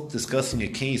both discussing a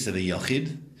case of a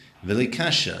Yachid,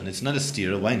 Velikasha, and it's not a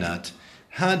stira. Why not?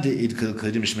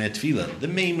 The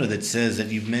memra that says that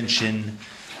you've mentioned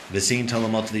v'sein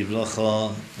talamot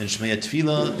livracha and Shmei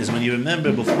Tefillah is when you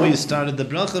remember before you started the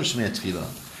bracha of Shmei Tefillah.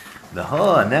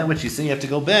 And that which you say you have to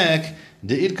go back,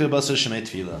 the idkar basar Shmei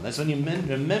Tefillah. That's when you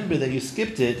remember that you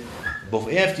skipped it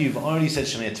after you've already said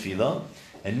Shmei Tefillah,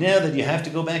 And now that you have to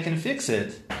go back and fix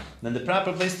it, then the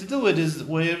proper place to do it is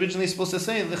where you're originally supposed to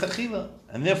say lechatchila,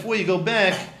 and therefore you go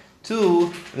back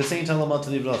to the same Talamat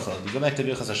Livracha. You go back to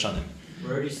Birchas Hashanim.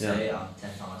 Where do you say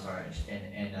 10 Talmud Torah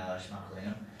in Shema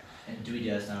Kolenu? And do we do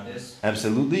this nowadays?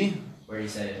 Absolutely. Where do you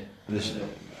say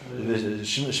it?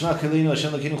 Shema Kolenu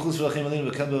Hashem Elokeinu Chutz v'Lachem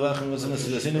Aleinu v'Kal B'Vachim v'Zon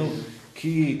Esudasinu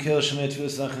Ki Kel Shemei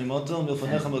Tfilas Lachem Imoto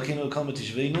Milfonechem Elokeinu Kal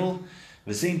Metishveinu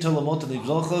V'Sein Talamat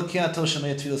Livracha Ki Ato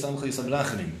Shemei Tfilas Amcha Yisab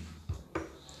Rachamim.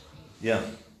 Yeah.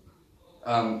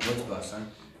 What's the bus, son?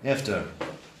 After.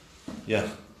 Yeah.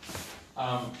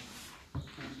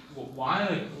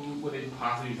 Why would they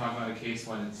possibly be talking about a case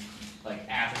when it's like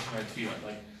after Shema Tefillah?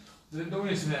 Like, don't we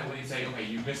assume that when you say, okay,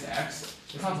 you missed X,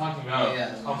 it's not talking about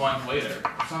a month later.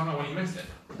 It's talking about when you missed it.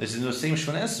 This is the same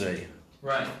Shemona Esrei.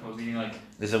 Right. Well, meaning like.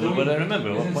 This is what I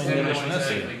remember. What point did I Shemona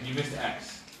Esrei? Like you missed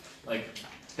X, like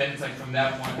then it's like from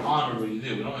that point on what do we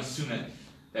do? We don't assume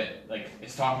that like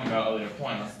it's talking about a later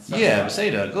point. Yeah, say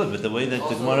that good, but the way that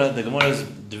the Gemara is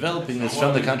developing is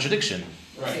from the contradiction.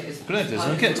 Right. Correct.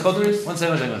 It's called one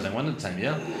second, one at a time.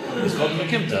 Yeah. It's called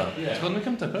Mekimta. It's called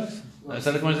Mekimta. Correct. I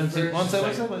said the Gemara didn't one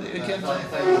second, but you can't.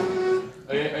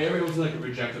 Are you ever able to like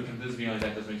reject the this being like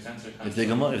that doesn't make sense? If the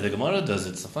Gemara does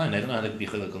it, so fine. I don't know how to be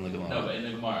chilek on the Gemara. No, but in the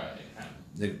Gemara,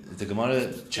 if the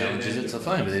Gemara challenges it, so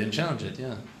fine. But they didn't challenge it.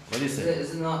 Yeah. What do you say?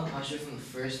 Is it not Pasha from the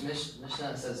first Mishnah?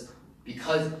 It says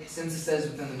since it says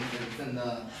within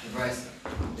the Brisa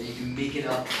that you can make it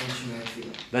up in Shemei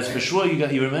Tefillah. That's right? For sure.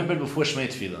 You remembered before Shemei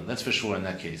Tefillah. That's for sure in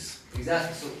that case.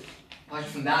 Exactly. So Pasha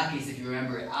from that case, if you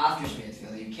remember it after Shemei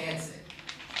Tefillah, you can't say it.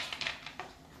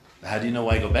 How do you know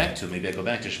why I go back to? Maybe I go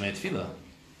back to Shemei Tefillah.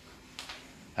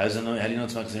 How do you know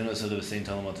it's not the same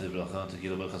Talamat Livracha to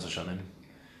Gila B'Chas Hashanim?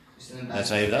 That's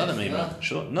why you have the other maybe.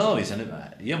 Sure. No, he sent it.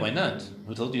 Yeah, why not?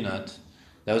 Who told you not?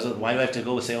 That was why do I have to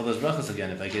go say all those brachas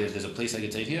again? If there's a place I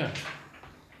could say it here.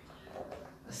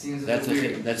 That's a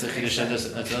chiddush. That's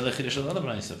another chiddush of the other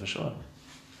brayso for sure.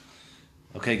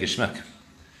 Okay, Geshmak.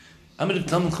 Amar Rav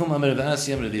Tanchum, Amar Rav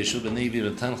Asi, Amar Rav Yeshua ben Levi,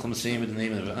 Rav Tanchum saying with the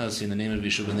name of Rav Asi and the name of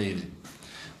Yeshua ben Levi.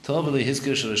 Toveli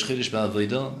Hizkir Shalosh Chiddush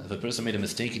Ba'Avodah. If a person made a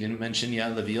mistake, he didn't mention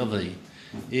Yad Leviyovei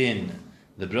in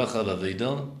the bracha of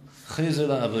Avodah. Chayzer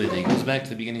LaAvodah. He goes back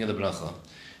to the beginning of the bracha.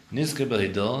 Nizkir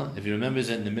B'Hidah, if he remembers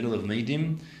it in the middle of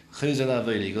Meidim, Chayzer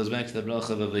LaAvodah, he goes back to the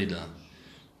bracha of Avodah.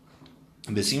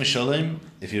 Besim Shalom,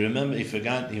 if he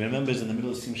remembers in the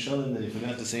middle of Sim Shalom that he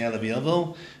forgot to say Alav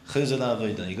Yavo, Chayzer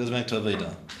LaAvodah, he goes back to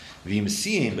Avodah. V'im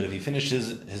Siyim, but if he finishes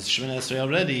his Shemona Esrei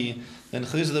already, then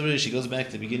Chayzer LaAvodah, he goes back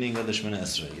to the beginning of the Shemona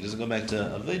Esrei. He doesn't go back to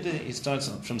Avodah, he starts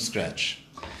from scratch.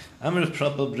 Amar of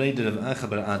Papa Breder of Acha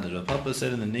Bar Ada. Papa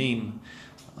said in the name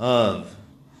of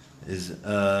is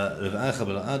Rav Acha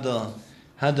Bar Ada,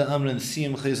 Hada Amran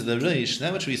Siyam Chayzer LaAvodah.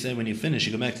 That which we say when you finish,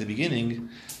 you go back to the beginning,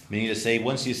 meaning to say,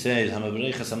 once you said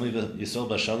Hamavarechas Hamliva Yisrael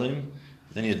Bashalim,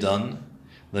 then you're done.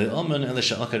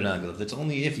 That's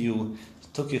only if you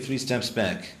took your 3 steps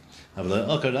back. But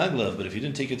if you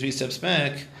didn't take your 3 steps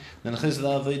back, then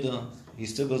he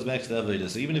still goes back to the Avodah.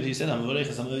 So even if you said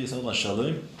Hamavarechas Hamliva Yisrael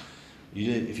Bashalim,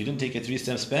 if you didn't take your 3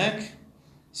 steps back,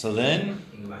 so then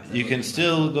you can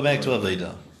still go back to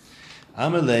Avodah. He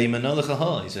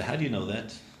said, how do you know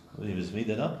that? Well, he just made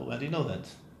that up. How do you know that?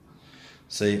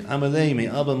 Say, Amalei me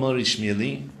Abba Mori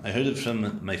Shmieli. I heard it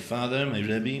from my father, my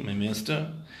Rebbe, my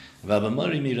master. V'Abba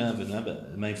Mori mi Rav.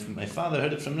 My father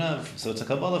heard it from Rav. So it's a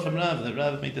Kabbalah from Rav. That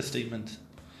Rav made this statement.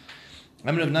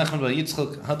 Amr Rav Nachman bar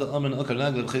Yitzchok Hada Amen Okar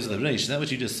Raglav Chayzer LaAvodah. That what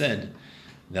you just said.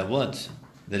 That what?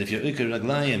 That if you're Okar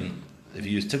Raglayim, if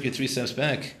you took your 3 steps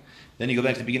back, then you go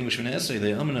back to the beginning of Shemona Esrei.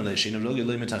 They Amen Alei Shein Rogel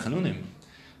Lo Metachanunim.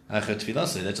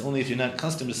 That's only if you're not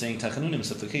accustomed to saying tachanunim,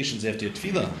 supplications after your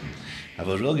tefillah. But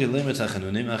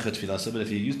if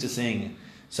you're used to saying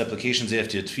supplications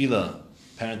after your tefillah,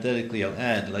 parenthetically I'll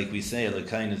add, like we say, right?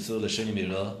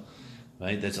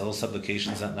 That's all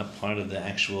supplications, not part of the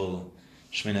actual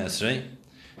Shemona Esrei.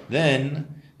 Then,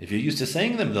 if you're used to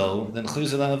saying them though, then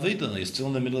you're still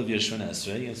in the middle of your Shemona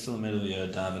Esrei, you're still in the middle of your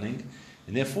davening,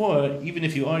 and therefore, even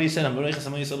if you already said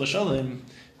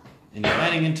and you're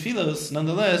adding in tefillos,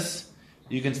 nonetheless,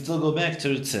 you can still go back to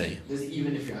Ritzei.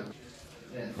 Even if you're...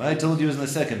 What I told you is in the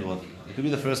second one. It could be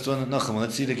the first one. Nachum,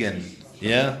 let's see it again.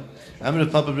 Yeah? Amr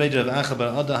Papa Breder of Acha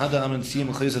Bar Ada Hada Amran Siyam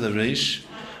Chayzer LaAvodah.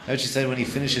 As she said, when he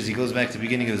finishes, he goes back to the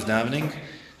beginning of his davening.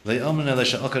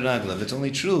 That's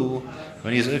only true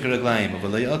when he is Okar Raglayim.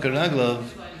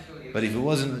 But if it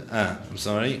wasn't... I'm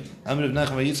sorry. Amr Rav Nachman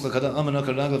bar Yitzchok Hada Amran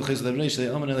Okar Raglav Chayzer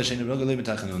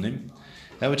LaAvodah.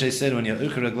 That which I said, when you're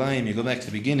Okar Raglayim, you go back to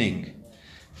the beginning.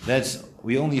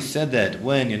 We only said that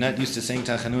when you're not used to saying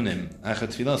Tachanunim,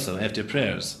 Achat Tfilaso, after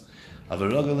prayers.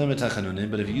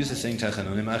 But if he uses saying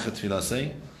tachanunim, achat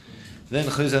tfilasei, then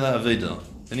chayzela aveda.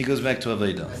 Then he goes back to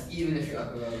aveda. That's even if you're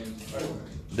before.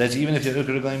 That's even if you're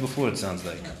ukra before, it sounds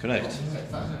like. Correct.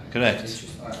 Correct.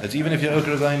 That's even if you're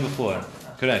ukra before.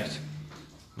 Correct.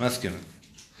 Maskim.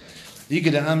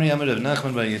 Ikeda Amri Amr of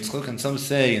Nachman bar Yitzchok, and some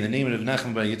say in the name of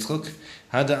Nachman bar Yitzchok,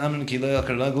 Hada Amrin ki lo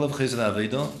yakar raglav chayzela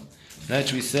aveda.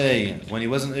 That we say when he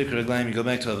wasn't ukra raglayim, you go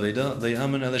back to aveda. They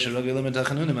amrin alesh raglav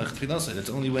tachanunim achat tfilasei. That's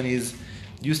only when he's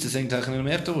used to saying tachanunim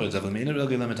afterwards.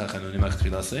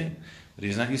 But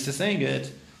he's not used to saying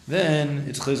it, then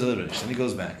it's chayzel rish, and he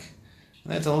goes back.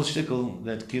 And that's a whole shtickle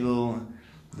that kilo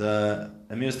the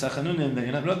amir's tachanunim that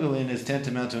you're not ragul in is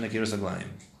tantamount to an akiras aglayim.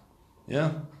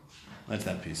 Yeah, that's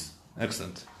that piece.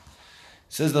 Excellent.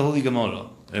 Says the Holy Gemara.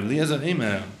 Rabbi Eliezer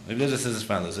says as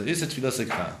follows: Is it tfilas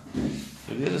kfa?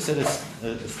 Rabbi Eliezer said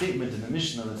a statement in the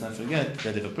Mishnah. Let's not forget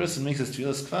that if a person makes his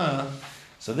tfilas kfa,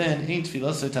 so then ain't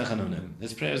tfilas tachanunim.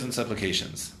 It's prayers and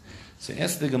supplications. So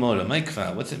ask the Gemara, my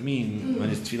kfa, what's it mean when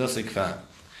it's tfilas kfa?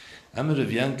 Amar Rav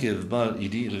Yankiv bar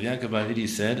Idi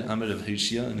said, Amar Rav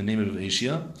Hishya, in the name of Rav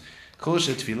Hishya, Kol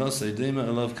tfilas edema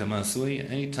alav kamasui.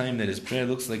 Any time that his prayer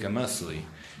looks like a masui,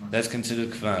 that's considered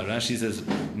kfa. Rashi says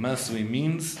masui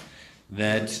means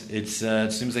that it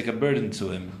seems like a burden to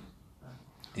him.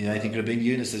 Yeah, I think Rabbi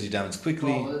Yunus says he davens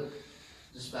quickly. Oh,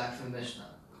 just back from Mishnah.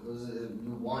 Was it,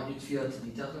 you want your tefillah to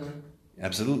be tachanun?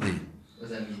 Absolutely. What does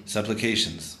that mean?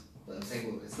 Supplications. But I'm saying,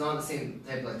 well, it's not the same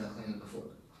type like tachanun before.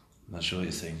 I'm not sure what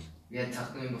you're saying. We had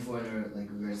tachanun before in our like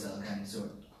reverse kind of sort.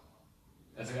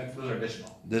 Those are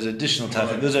additional. Those are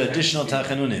additional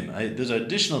tachanunim. Those are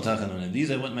additional tachanunim. These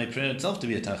I want my prayer itself to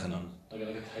be a tachanun. Like a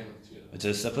type of tefillah. It's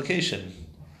a supplication.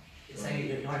 It's saying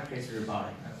you want to pray for your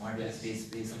body. You want to be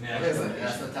something.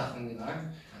 That's what tachanun are.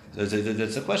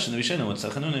 That's a question that we should know. What's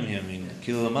tachanunim here? I mean,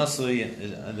 kilo masui,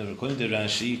 according to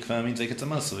Rashi, kfa means like it's a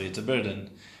masui, it's a burden.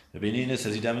 Rabbi Nina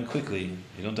says you daven quickly,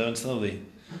 you don't daven slowly.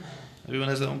 Everyone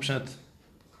has their own pshat.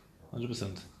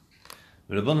 100%.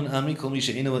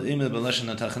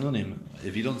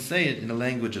 If you don't say it in a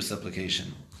language of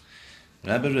supplication.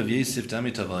 Rabbi Rav Yosef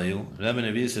Tami Tavayu, Rabbi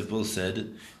Rav Yosef both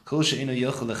said,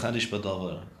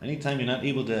 anytime you're not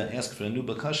able to ask for a new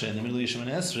bakasha in the middle of Yeshua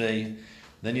and Esrei,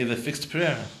 then you have a fixed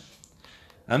prayer.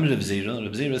 Amr Rav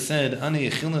Zera said,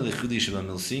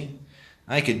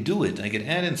 I could do it, I could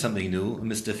add in something new,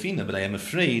 mistafina, but I am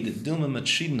afraid, dilma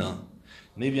matshidna.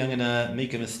 Maybe I'm going to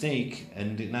make a mistake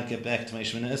and not get back to my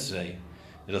Shemana Esrei.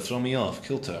 It'll throw me off,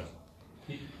 kilter.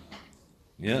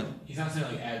 Yeah? He's not saying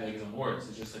like add like his own words,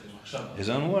 it's just like a machshava. His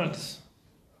own words.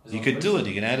 He could do it,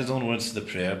 he can add his own words to the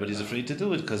prayer, but he's afraid to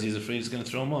do it because he's afraid it's going to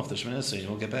throw him off the Shemana Esrei, he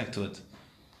won't get back to it.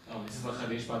 Oh, this is what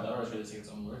Chadesh Badar is really saying its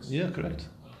own words? Yeah, correct.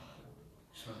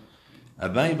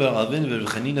 Abai bar Avin and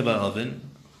Chanina bar Avin,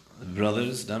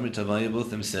 brothers, Damri Tavaya, both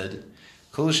of them said,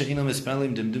 Kol she'ino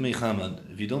mispalim dimdumei chamad.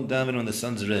 If you don't daven when the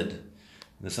sun's red,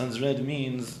 the sun's red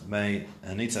means by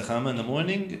Netzach Chama in the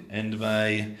morning and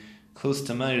by close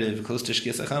to Ma'ariv, close to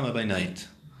Shkias Chama by night.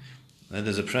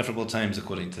 There's a preferable times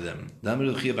according to them.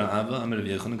 Damri Rav Chia bar Abba, Amar Rav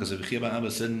Yechonon, because Rav Chia bar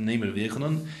Abba said in the name of Rav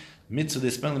Yechonon, Mitzvah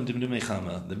dispalim dimdumei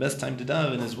chama. The best time to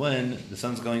daven is when the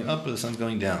sun's going up or the sun's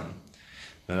going down.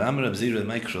 But Amar Rav Zera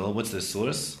Mikro, what's the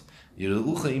source?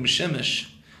 Yerucha im shemesh.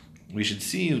 We should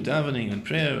see you davening and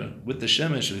prayer with the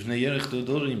shemesh,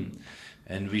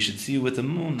 and we should see you with the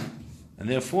moon. And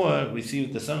therefore, we see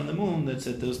with the sun and the moon, that's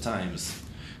at those times.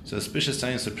 So auspicious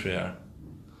times for prayer.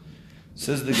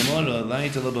 Says the Gemara,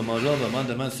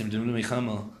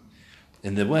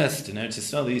 in the West, in Eretz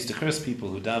Yisrael, they used to curse people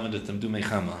who davened at Tamdu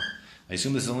Mechama. I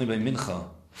assume this is only by Mincha,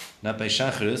 not by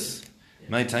Shacharis.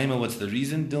 My timer, what's the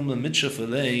reason? Dilma Mitsha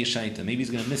Falei Shaita. Maybe he's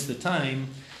going to miss the time,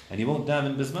 and he won't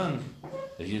daven Bisman.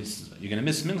 You're going to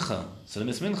miss Mincha. So to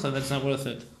miss Mincha, that's not worth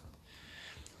it.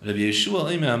 Rabbi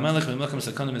Yeshua Omer Amalek B'Makam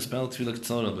Sakanim Espel Tefillah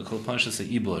K'tzora B'Kol Parshas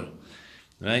Eibor.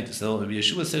 Right? So Rabbi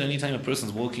Yeshua said anytime a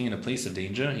person's walking in a place of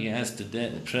danger, he has to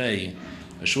pray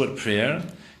a short prayer,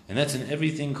 and that's in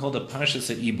everything called a Parshas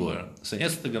Eibor. So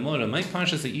ask the Gemara, my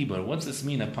Parshas Eibor, what's this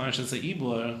mean, a Parshas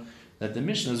Eibor, that the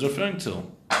Mishnah is referring to?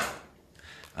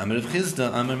 Amar Rav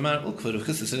Chizda, Amar Mar Ukva, Rav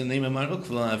Chizda said in the name of Mar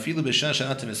Ukva, Afilu B'Shasha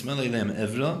Atem Esmel Eilem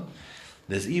Evra.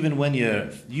 There's even when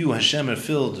you Hashem are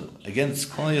filled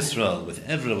against Klal Yisrael with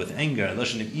Evra, with anger,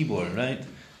 Lashon of Ibor, right?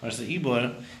 Lashon of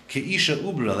Ibor, Keisha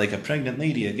Ubra, like a pregnant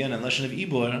lady, again, in Lashon of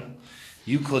Ibor,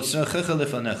 you called Tzrachecha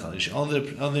Lefanecha.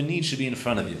 All their needs should be in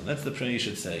front of you. That's the prayer you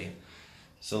should say.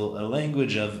 So a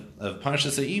language of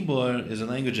Parshas Ibor is a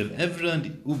language of Evra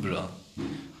and Ubra,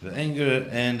 of anger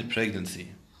and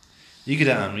pregnancy.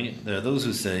 Yikida Amri, there are those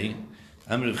who say,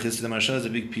 Amr of Chesed Marsha is a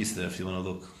big piece there if you want to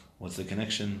look. What's the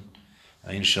connection?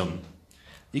 Ayin Shom.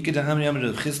 Ikeda Amri Amri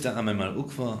Rav Chisda Amar Mar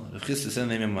Ukva. Rav Chisda said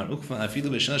the name of Mar Ukva. Afilu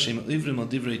b'shah she'im oivrim al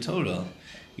divrei Torah.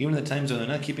 Even the times when they're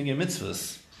not keeping your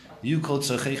mitzvahs, you kol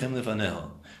tzarcheichem lefaneha.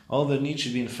 All their needs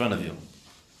should be in front of you.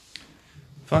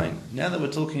 Fine. Now that we're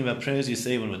talking about prayers you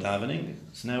say when we're davening,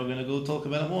 so now we're going to go talk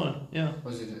about it more. Yeah.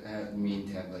 What does it mean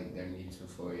to have like their needs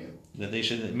before you? That they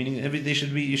should, meaning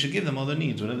you should give them all their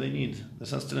needs, whatever they need, the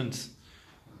sustenance.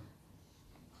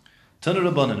 Tana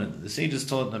Rabbanan, the sages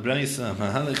taught in Abraisa,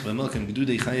 Mahalech b'melkem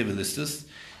gedudei chaya v'listus,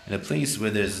 in a place where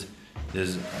there's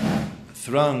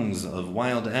throngs of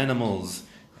wild animals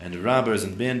and robbers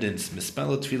and bandits.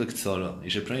 Mispalo tefillah k'tzara.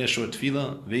 You should pray a short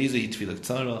tefillah. Ve'izeh tefillah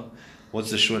k'tzara. What's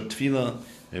the short tefillah?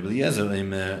 Rabbi Eliezer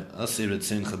Omer, Asir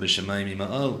etzincha b'shamayim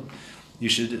ima'al. You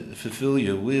should fulfill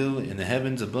your will in the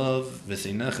heavens above.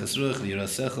 V'sei nachas ruach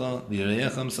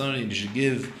li'yireyecha. I'm sorry. You should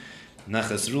give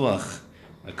nachas ruach,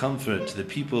 a comfort to the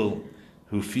people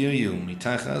who fear you,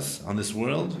 mitachas, on this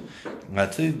world.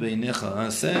 Ativ beinecha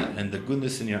aseh, and the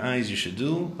goodness in your eyes you should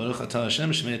do. Baruch atah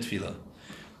Hashem shmei tefillah.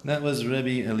 That was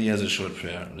Rabbi Eliezer's short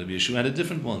prayer. Rabbi Yeshua had a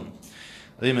different one.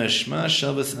 You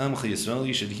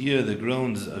should hear the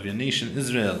groans of your nation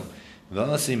Israel.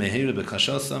 And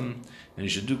you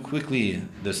should do quickly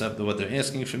what they're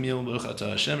asking from you. Rabbi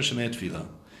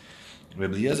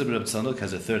Eliezer Reb Tzadok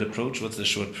has a third approach. What's the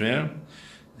short prayer?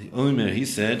 The Omer, he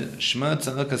said, Shema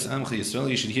tza'akas amcha Yisrael.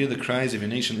 You should hear the cries of your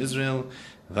nation Israel.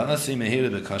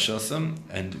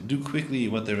 And do quickly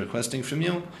what they're requesting from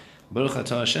you. Baruch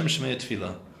atah Hashem shmei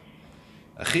tefillah.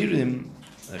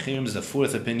 Achirim is the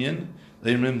fourth opinion.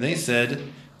 They said,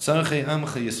 Tzarchei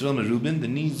amcha Yisrael merubin, the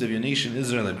needs of your nation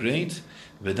Israel are great,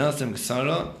 v'dasem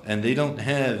ksara, and they don't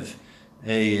have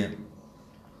they're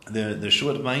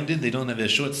short-minded, they don't have, they're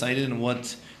short-sighted in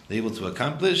what they're able to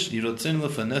accomplish. Yirotzen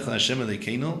lefanecha Hashem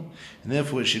elekeinu, and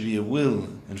therefore it should be a will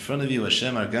in front of you,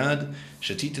 Hashem our God,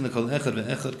 shatitin lekol echad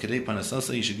ve'echad kedei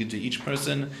parnasasa, you should give to each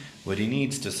person what he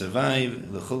needs to survive,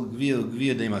 lechol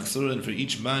gvia dei machzor, and for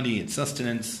each body its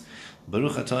sustenance.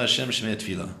 Baruch atah Hashem shmei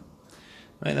tefillah.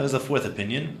 Right, that was the fourth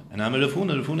opinion. And Amar Rav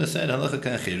Huna said, halacha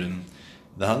ka'achirim.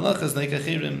 The halacha is like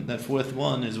achirim. That fourth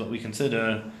one is what we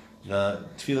consider the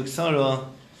tefillah ksara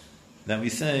that we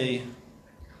say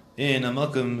in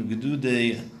amakom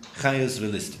gedudei chayos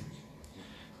v'listim.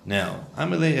 Now,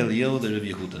 Amalei Eliyahu the Rav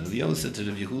Yehuda. Eliyahu said to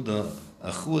Rav Yehuda,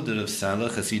 Achud Rav Salah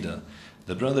Chasida,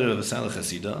 the brother of Salah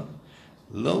Chasida,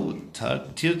 Lo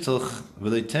tirtoch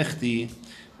v'lei techti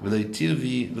v'lei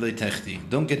tirvi v'lei techti.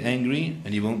 Don't get angry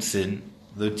and you won't sin.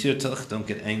 Lo tirtoch, don't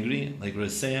get angry, like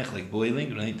roseach, like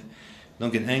boiling, right?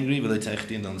 Don't get angry, v'lei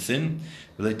techti, and don't sin.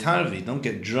 V'lei tarvi, don't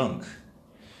get drunk.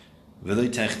 V'lei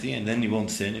techti, and then you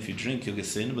won't sin. If you drink, you'll get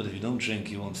sin, but if you don't drink,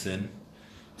 you won't sin.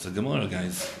 It's a Gemara,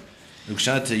 guys.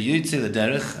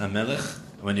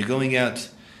 When you're going out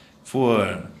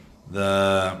for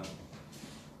the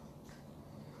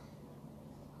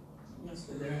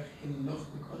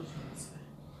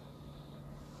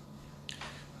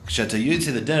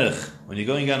when you're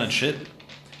going on a trip,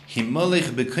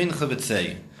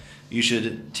 you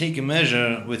should take a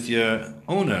measure with your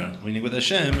owner, meaning with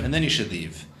Hashem, and then you should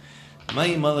leave.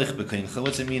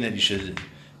 What's it mean that you should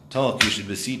talk? You should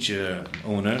beseech your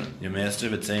owner, your master,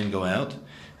 but saying go out.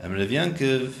 And Rav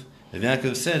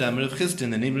Yaakov said, Amar Rav Chisda, in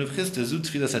the name of Rav Chisda, Zu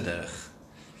Tfilas HaDerech.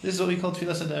 This is what we call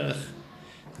Tfilas HaDerech.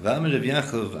 V'amar Rav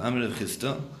Yaakov, Amar Rav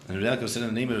Chisda, and Rav Yaakov said in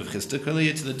the name of Rav Chisda, Kol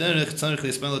Yetz L'Derech, Tzarech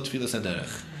L'Yismel Tfilas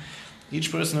HaDerech. Each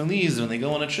person who leaves, when they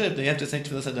go on a trip, they have to say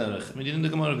Tfilas HaDerech. I mean, you didn't the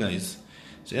Gemara, guys.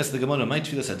 So yes, the Gemara, my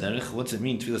Tfilas HaDerech, what's it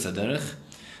mean, Tfilas HaDerech?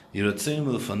 Yirotzim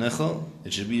l'fanecha,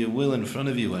 it should be a will in front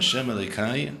of you, Hashem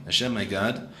Elokai, Hashem my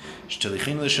God,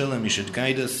 Sh'talichin l'shalom, you should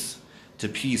guide us to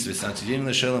peace, V'satidin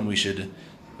l'shalom, we should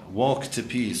walk to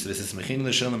peace, V'sismechin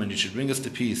l'shalom, and you should bring us to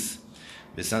peace,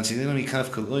 V'satidin l'mikav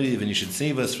kol oriv, and you should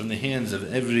save us from the hands of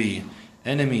every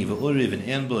enemy, V'oriv, an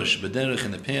ambush, B'derech,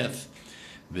 in the path,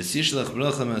 V'sishlach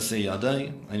bracha ma'asei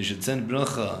yadai, and you should send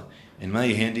bracha in my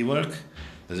handiwork.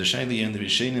 There's a shaili in the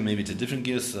Rishonim, maybe it's a different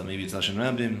girsa, maybe it's Lashon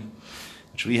Rabbim,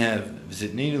 which we have,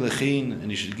 V'zitnei lechin,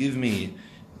 and you should give me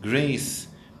grace,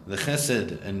 the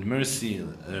chesed and mercy.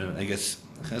 I guess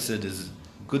chesed is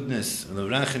goodness,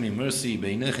 l'rachimi, mercy,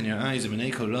 beinech, in your eyes,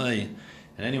 b'nei korai,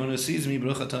 and anyone who sees me,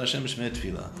 Baruch atah Hashem shmei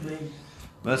tefillah.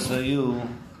 Blessed are you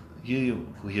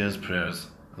who hears prayers.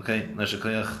 Okay,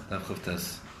 Nashakayach, Tav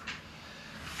Chuftes.